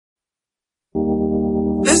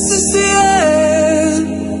the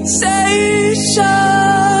end station,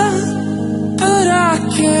 but I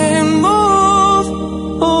can't move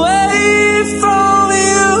away from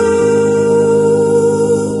you.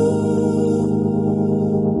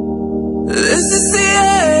 This is the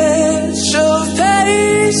edge of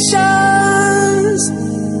patience,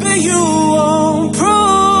 but you won't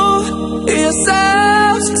prove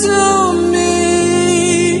yourself to me.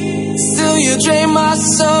 Still you drain my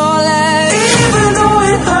soul, and even though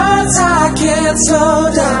it hurts, I can't slow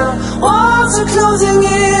down. Walls are closing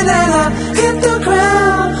in and I hit the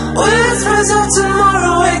ground. Whispers of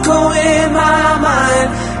tomorrow echo in my mind.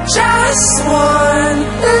 Just one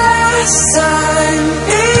last time.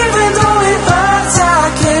 Even though it hurts, I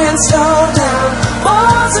can't slow down.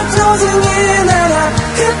 Walls are closing in and I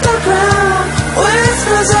hit the ground.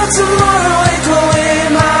 Whispers of tomorrow echo in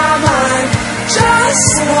my mind. Just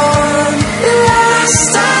one last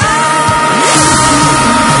time.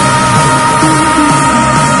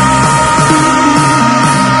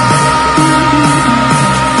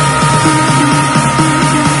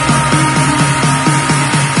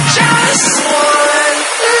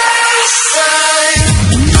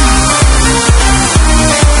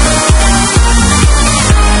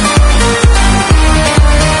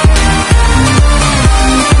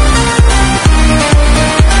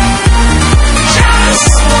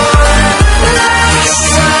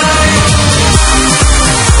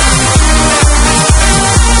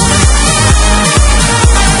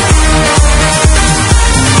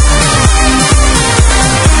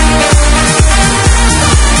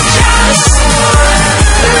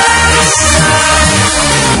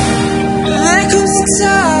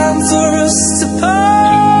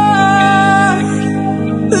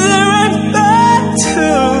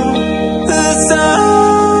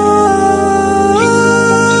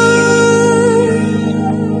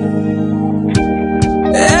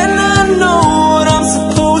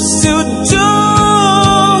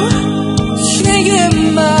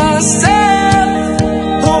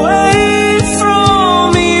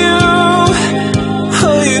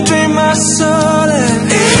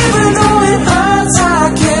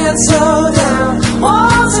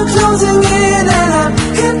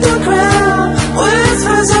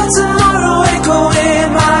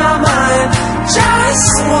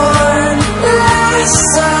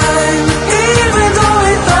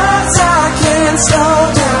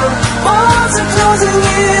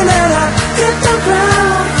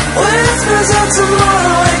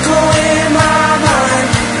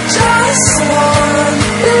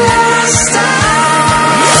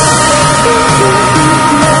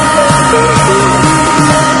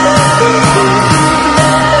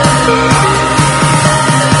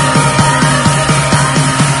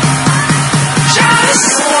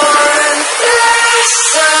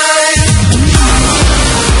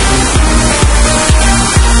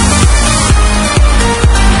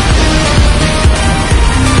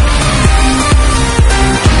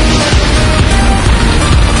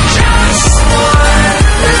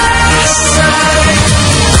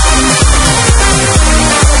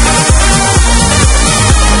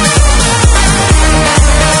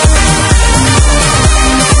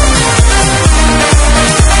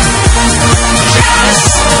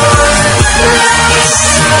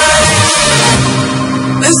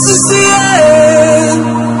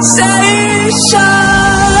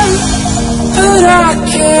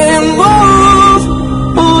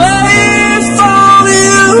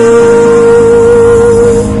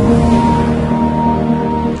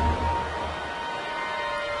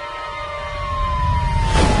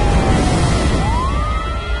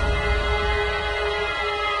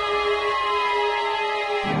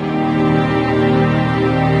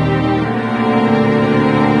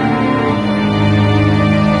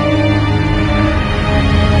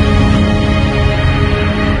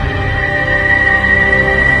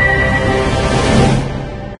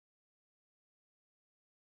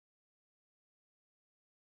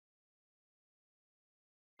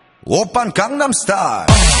 오빤 강남스타일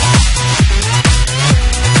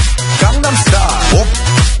강남스타일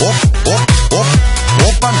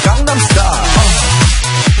오빤 강남스타일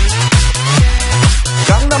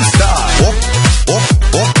강남스타일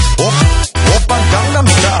오빤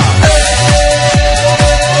강남스타일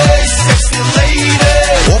Hey sexy lady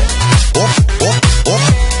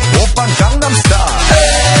오빤 강남스타일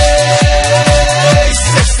Hey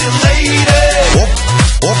sexy lady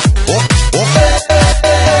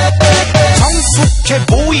성숙해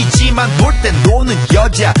보이지만 놀 땐 노는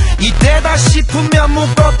여자 이때다 싶으면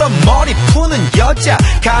묶었던 머리 푸는 여자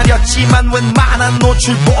가렸지만 웬만한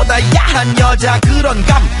노출보다 야한 여자 그런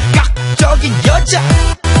감각적인 여자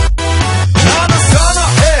나는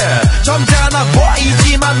선호해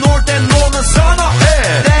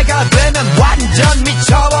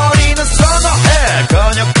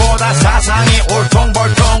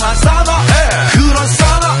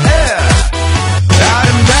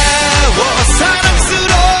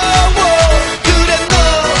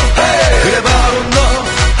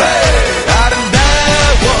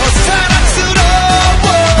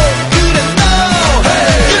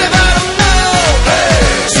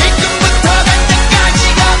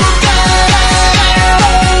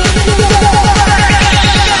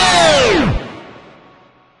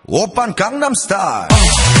오빤 강남스타일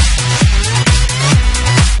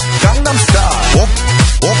강남스타일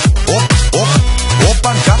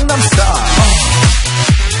오빤 강남스타일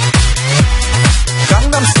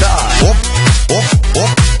강남스타일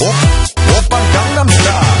오빤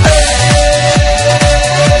강남스타일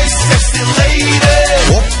Hey sexy lady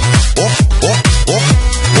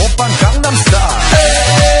오빤 강남스타일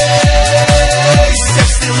Hey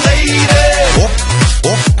sexy lady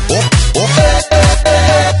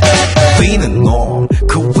비는 놈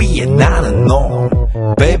그 위에 나는 놈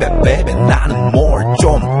Baby baby 나는 뭘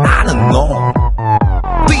좀 아는 놈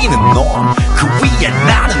비는 놈 그 위에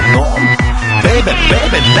나는 놈 Baby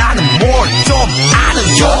baby 나는 뭘 좀 아는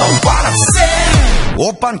놈 You know what I'm saying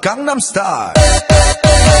오빤 강남스타일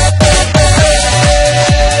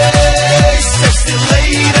Hey sexy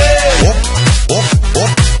lady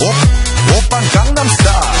오빤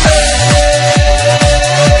강남스타일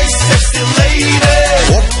Hey sexy lady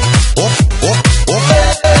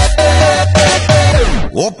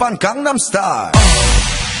오빤 강남스타일